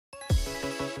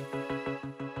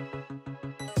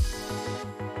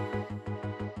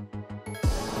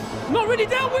Not really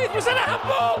dealt with. Was that a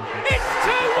handball? It's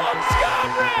 2-1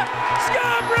 Scarborough.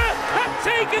 Scarborough have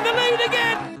taken the lead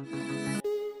again.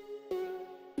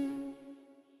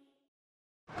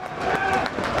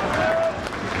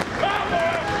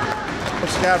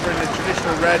 Scarborough in the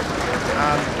traditional red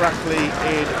and Brackley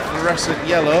in fluorescent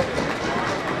yellow.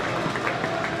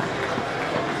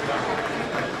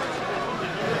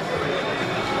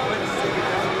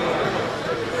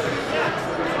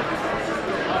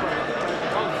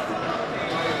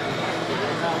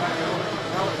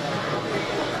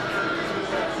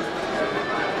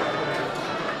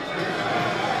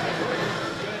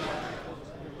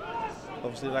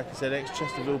 Obviously, like I said,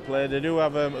 ex-Chesterfield player. They do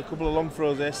have a couple of long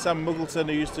throws there. Sam Muggleton,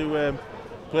 who used to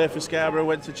play for Scarborough,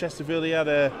 went to Chesterfield. He had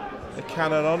a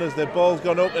cannon on as the ball's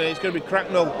gone up, and it's going to be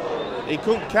Cracknell. He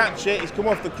couldn't catch it. He's come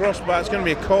off the crossbar. It's going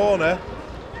to be a corner.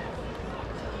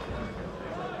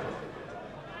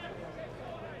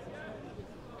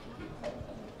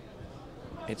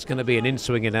 It's going to be an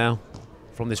in-swinger now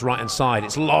from this right-hand side.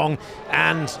 It's long,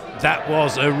 and that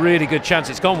was a really good chance.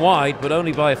 It's gone wide, but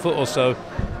only by a foot or so.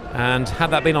 And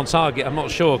had that been on target, I'm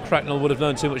not sure Cracknell would have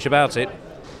known too much about it.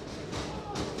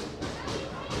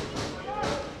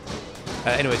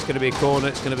 Anyway, it's going to be a corner.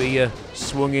 It's going to be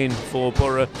swung in for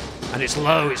Borough. And it's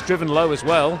low. It's driven low as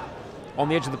well on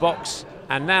the edge of the box.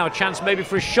 And now a chance maybe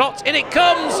for a shot. In it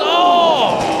comes.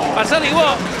 Oh! I tell you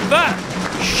what, that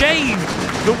shaved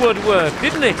the woodwork,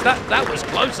 didn't it? That was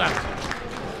close out.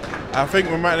 I think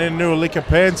we might need a new lick of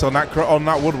paint on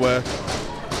that woodwork.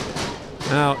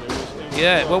 Now,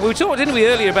 yeah, well, we talked, didn't we,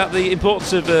 earlier about the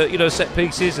importance of set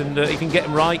pieces and you can get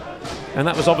them right, and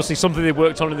that was obviously something they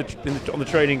worked on on the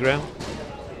training ground,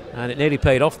 and it nearly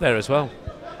paid off there as well.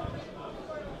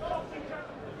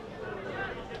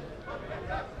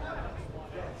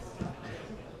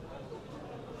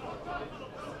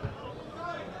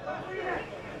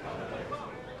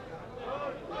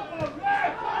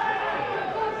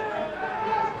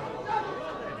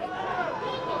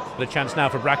 The chance now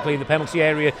for Brackley in the penalty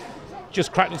area.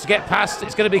 Just Cracknell to get past.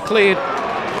 It's going to be cleared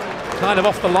kind of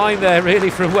off the line there, really,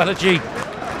 from Wellergy.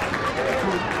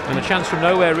 And a chance from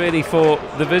nowhere, really, for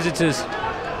the visitors.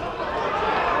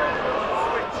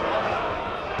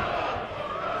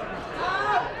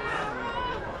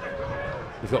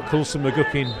 We've got Coulson,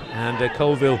 McGuckin and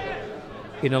Colville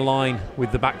in a line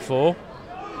with the back four.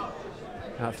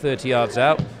 About 30 yards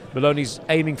out. Maloney's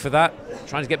aiming for that,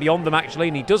 trying to get beyond them, actually,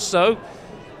 and he does so.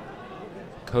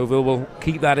 Colville will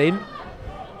keep that in.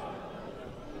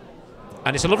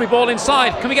 And it's a lovely ball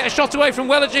inside. Can we get a shot away from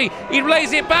Wellergy? He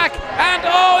lays it back, and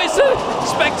oh, it's a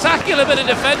spectacular bit of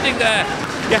defending there.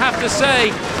 You have to say,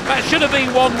 that should have been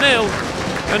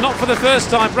 1-0. And not for the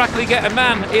first time, Brackley get a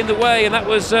man in the way, and that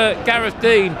was Gareth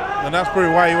Dean. And that's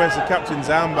probably why he wears the captain's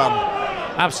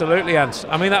armband. Absolutely, Ant.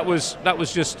 I mean, that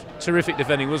was just terrific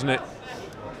defending, wasn't it?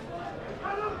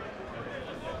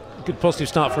 Good positive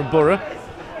start from Borough.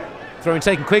 Throwing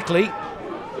taken quickly.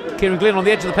 Kieran Glynn on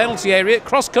the edge of the penalty area.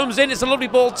 Cross comes in. It's a lovely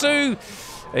ball too.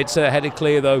 It's headed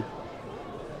clear though.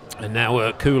 And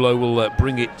now Kulo will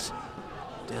bring it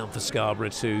down for Scarborough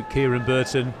to Kieran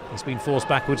Burton. It's been forced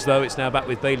backwards though. It's now back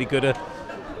with Bailey Gooder.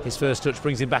 His first touch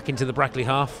brings him back into the Brackley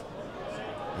half.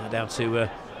 Now down to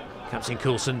Captain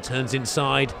Coulson. Turns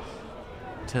inside.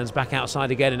 Turns back outside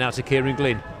again, and now to Kieran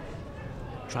Glynn.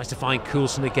 Tries to find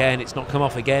Coulson again. It's not come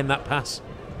off again, that pass.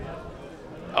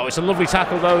 Oh, it's a lovely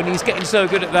tackle though, and he's getting so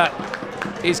good at that.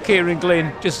 Is Kieran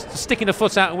Glynn just sticking a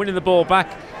foot out and winning the ball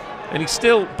back, and he's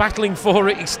still battling for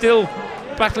it. He's still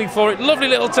battling for it. Lovely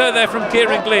little turn there from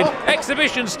Kieran Glynn.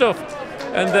 Exhibition stuff.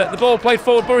 And the ball played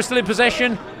forward. Borough still in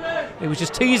possession. He was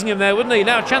just teasing him there, wasn't he?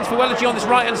 Now a chance for Wellergy on this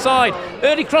right-hand side.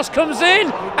 Early cross comes in,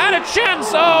 and a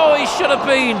chance. Oh, he should have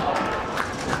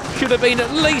been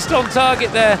at least on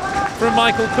target there from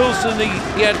Michael Coulson.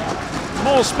 He had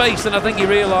more space than I think he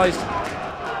realised.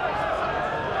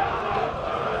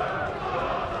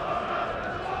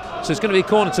 So it's going to be a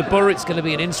corner to Borough. It's going to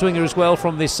be an in-swinger as well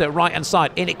from this right-hand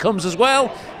side. In it comes as well.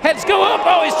 Heads go up.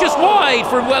 Oh, it's just wide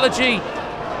from Wellergy.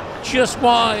 Just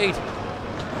wide.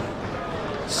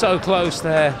 So close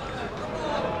there.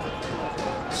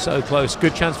 So close.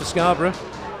 Good chance for Scarborough.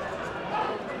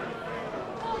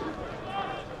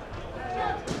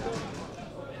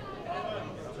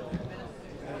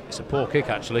 It's a poor kick,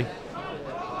 actually.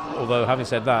 Although, having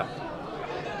said that,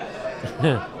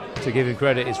 to give him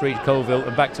credit, it's reached Colville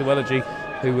and back to Wellergy,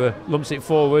 who lumps it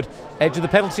forward. Edge of the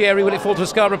penalty area. Will it fall to a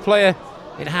Scarborough player?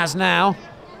 It has now.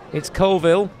 It's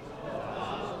Colville.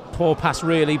 Poor pass,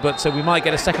 really, but we might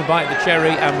get a second bite at the cherry,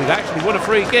 and we've actually won a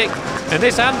free kick. And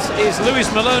this, Ant, is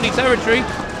Lewis Maloney territory.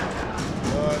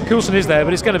 Coulson is there,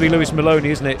 but it's going to be Lewis Maloney,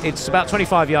 isn't it? It's about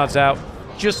 25 yards out,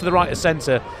 just to the right of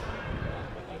centre.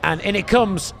 And in it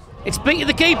comes. It's beaten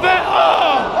the keeper.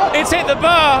 Oh! It's hit the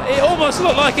bar. It almost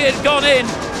looked like it had gone in.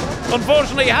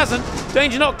 Unfortunately, it hasn't.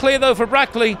 Danger not clear, though, for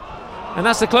Brackley. And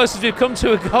that's the closest we've come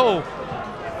to a goal.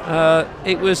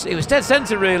 It was dead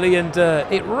centre, really, and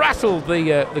it rattled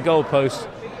the goalpost.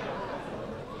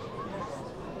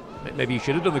 Maybe you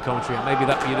should have done the commentary. Maybe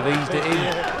that you'd have eased it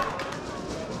in.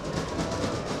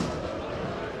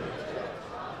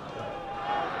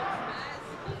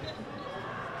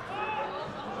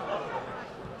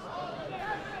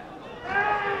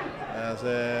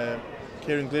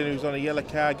 Kieran Glynn, who's on a yellow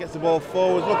card, gets the ball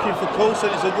forward, looking for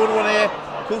Coulson. It's a good one here.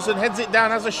 Coulson heads it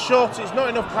down, has a shot. It's not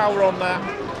enough power on that.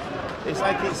 It's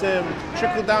like it's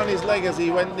trickled down his leg as he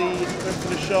went for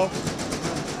the shot.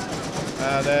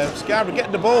 And Scarborough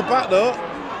getting the ball back though.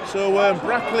 So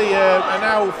Brackley are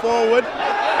now forward,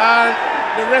 and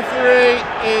the referee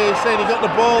is saying he got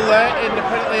the ball there in the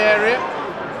penalty area.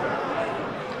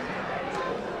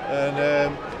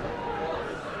 And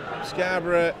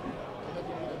Scarborough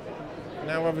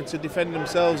now having to defend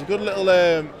themselves. A good little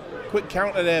quick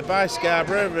counter there by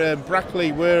Scarborough.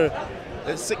 Brackley were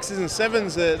at 6s and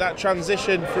 7s. That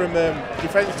transition from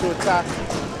defence to attack,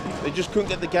 they just couldn't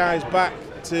get the guys back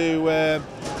to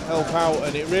help out,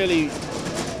 and it really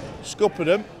scuppered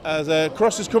them as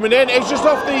cross is coming in. It's just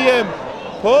off the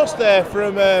post there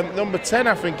from number 10,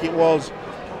 I think it was,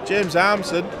 James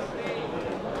Armson.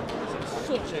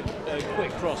 Such a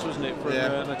quick cross, wasn't it, from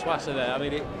Matwassa there? I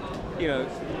mean, it, you know,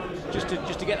 just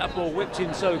to get that ball whipped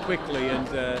in so quickly, and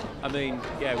I mean,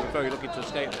 yeah, we're very lucky to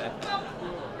escape there.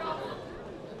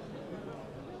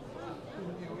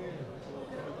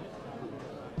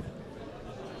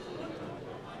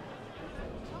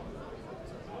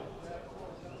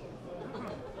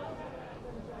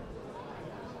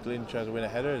 Glynn tries to win a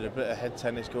header, a bit of head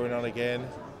tennis going on again.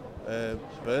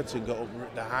 Burton got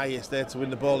up the highest there to win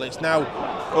the ball. It's now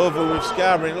over with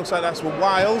Scarborough. It looks like that's for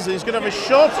Wiles. He's going to have a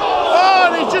shot.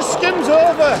 Oh, and he just skims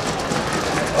over.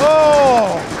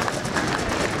 Oh,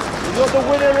 he got the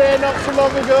winner here not so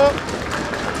long ago.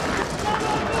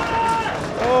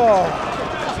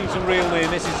 Oh, Seen some real near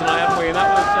misses tonight, haven't we? And that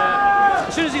was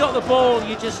as soon as he got the ball,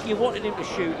 you wanted him to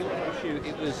shoot.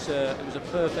 It was a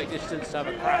perfect distance to have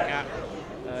a crack at.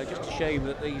 Just a shame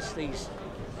that these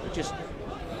are just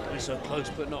so close,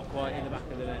 but not quite in the back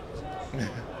of the net.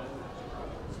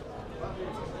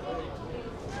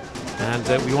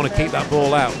 And we want to keep that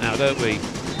ball out now, don't we?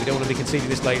 We don't want to be conceding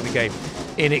this late in the game.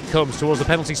 In it comes towards the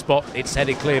penalty spot. It's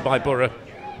headed clear by Borough.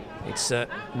 It's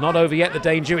not over yet, the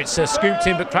danger. It's scooped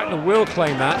in, but Cracknell will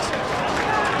claim that.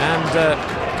 And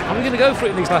are we going to go for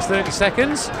it in these last 30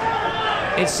 seconds?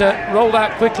 It's rolled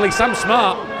out quickly. Sam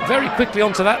Smart very quickly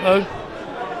onto that, though.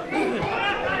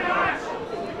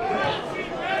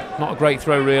 Not a great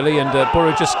throw, really, and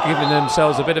Borough just giving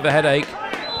themselves a bit of a headache.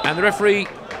 And the referee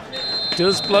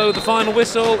does blow the final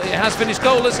whistle. It has finished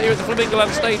goalless here at the Flamingo Land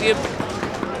Stadium.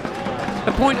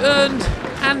 A point earned,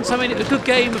 and I mean, a good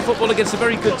game of football against a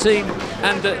very good team.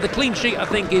 And the clean sheet, I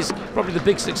think, is probably the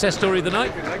big success story of the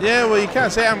night. Yeah, well, you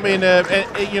can't say it hasn't been,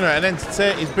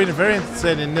 it's been a very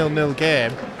entertaining 0-0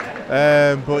 game.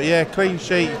 But yeah, clean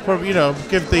sheet, probably,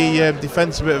 give the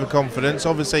defence a bit of a confidence.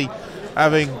 Obviously,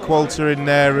 having Qualter in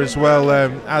there as well,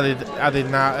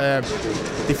 adding that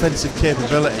defensive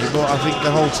capability. But I think the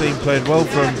whole team played well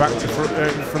from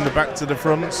the back to the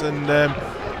fronts, and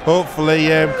hopefully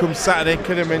come Saturday,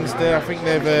 Kidderminster, I think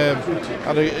they've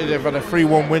had a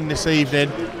 3-1 win this evening.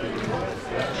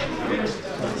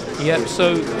 Yep,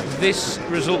 so this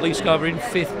result leaves Scarborough in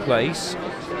 5th place.